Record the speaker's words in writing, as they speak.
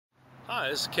Hi,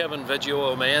 this is Kevin, Veggie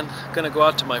Oil Man. I'm going to go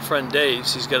out to my friend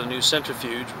Dave's. He's got a new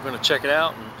centrifuge. We're going to check it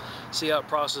out and see how it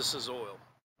processes oil.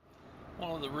 One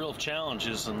of the real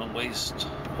challenges in the waste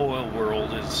oil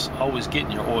world is always getting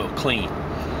your oil clean.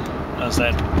 There's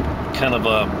that kind of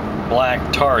a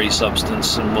black tarry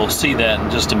substance, and we'll see that in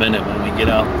just a minute when we get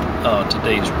out to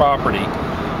Dave's property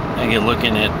and get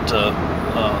looking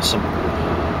at some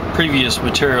previous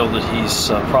material that he's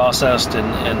processed,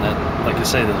 and that, like I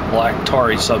say, this black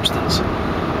tarry substance.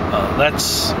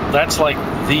 That's like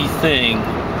the thing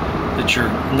that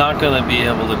you're not going to be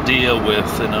able to deal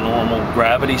with in a normal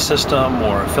gravity system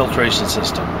or a filtration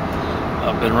system.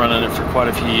 I've been running it for quite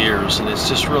a few years, and it's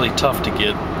just really tough to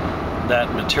get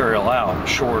that material out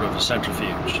short of a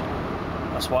centrifuge.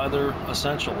 That's why they're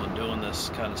essential in doing this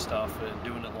kind of stuff and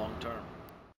doing it long term.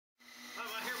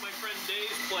 I'm here at my friend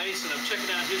Dave's place, and I'm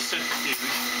checking out his centrifuge.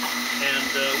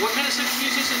 And what kind of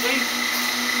centrifuge is it, Dave?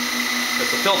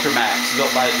 It's a Filter Max,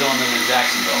 built by a gentleman in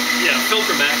Jacksonville. Yeah,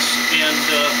 Filter Max, and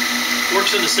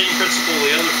works in the same principle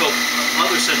the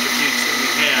other centrifuge that we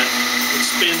had. It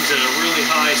spins at a really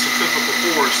high centrifugal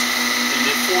force, and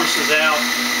it forces out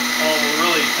all the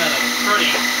really kind of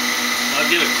pretty. I'll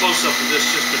get a close-up of this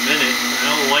just a minute. I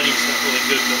know the lighting's not really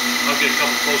good, but I'll get a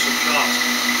couple close-up shots.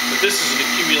 But this is an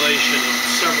accumulation of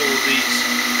several of these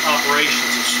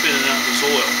operations of spinning out this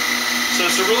oil. So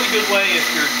it's a really good way if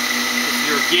you're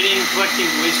collecting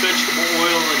waste vegetable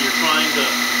oil and you're trying to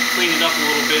clean it up a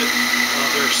little bit.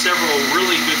 There are several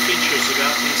really good features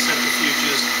about these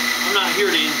centrifuges. I'm not here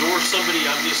to endorse somebody.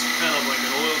 I'm just kind of like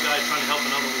an oil guy trying to help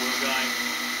another oil guy.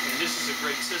 And this is a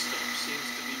great system. Seems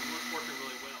to be working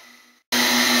really well.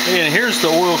 And here's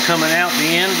the oil coming out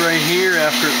the end right here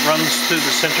after it runs through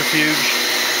the centrifuge.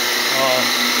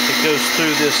 It goes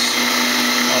through this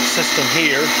system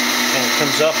here, and it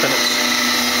comes up and it's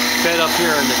fed up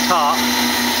here in the top,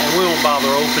 and we won't bother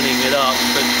opening it up,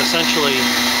 but essentially,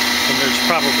 and there's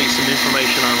probably some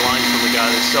information online from the guy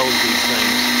that sells these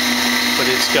things, but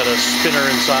it's got a spinner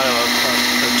inside of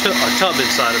a tub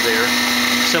inside of there,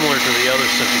 similar to the other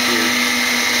centrifuge,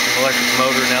 an electric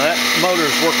motor. Now that motor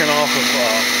is working off of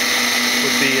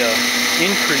would be a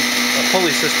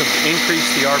pulley system to increase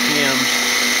the RPMs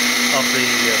of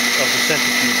the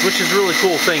centrifuge, which is a really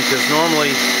cool thing, because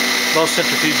normally most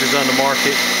centrifuges on the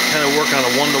market kind of work on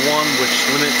a 1-to-1, which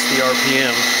limits the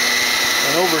RPM.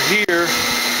 And over here,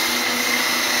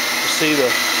 you see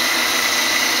that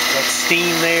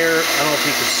steam there. I don't know if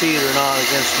you can see it or not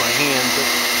against my hand, but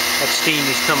that steam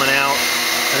is coming out,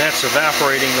 and that's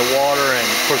evaporating the water, and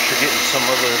of course you're getting some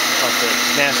of the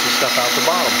nasty stuff out the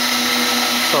bottom.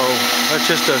 So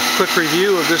that's just a quick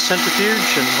review of this centrifuge,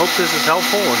 and hope this is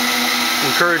helpful and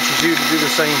encourages you to do the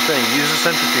same thing. Use a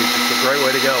centrifuge. It's a great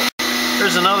way to go.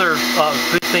 There's another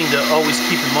good thing to always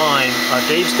keep in mind.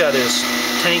 Dave's got his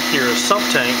tank here, his sump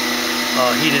tank,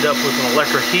 heated up with an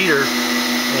electric heater,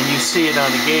 and you see it on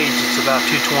the gauge, it's about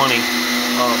 220.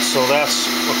 So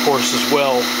that's, of course, as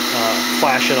well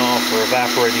flashing off or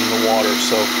evaporating the water.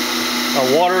 So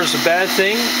water is a bad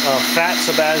thing, fat's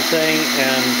a bad thing,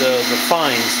 and the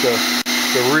fines, the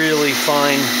really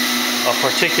fine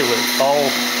particulate, all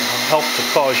help to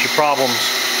cause you problems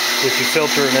with your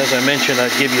filter. And as I mentioned,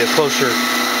 I'd give you a closer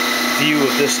view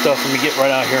of this stuff. Let me get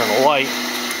right out here in the light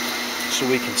so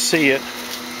we can see it.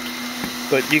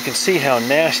 But you can see how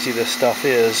nasty this stuff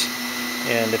is,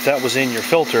 and if that was in your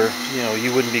filter, you know,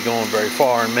 you wouldn't be going very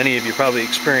far. And many of you probably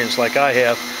experienced, like I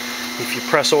have, if you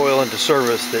press oil into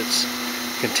service that's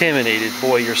contaminated,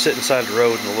 boy, you're sitting side of the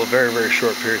road in a very, very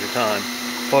short period of time.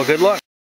 Well, good luck.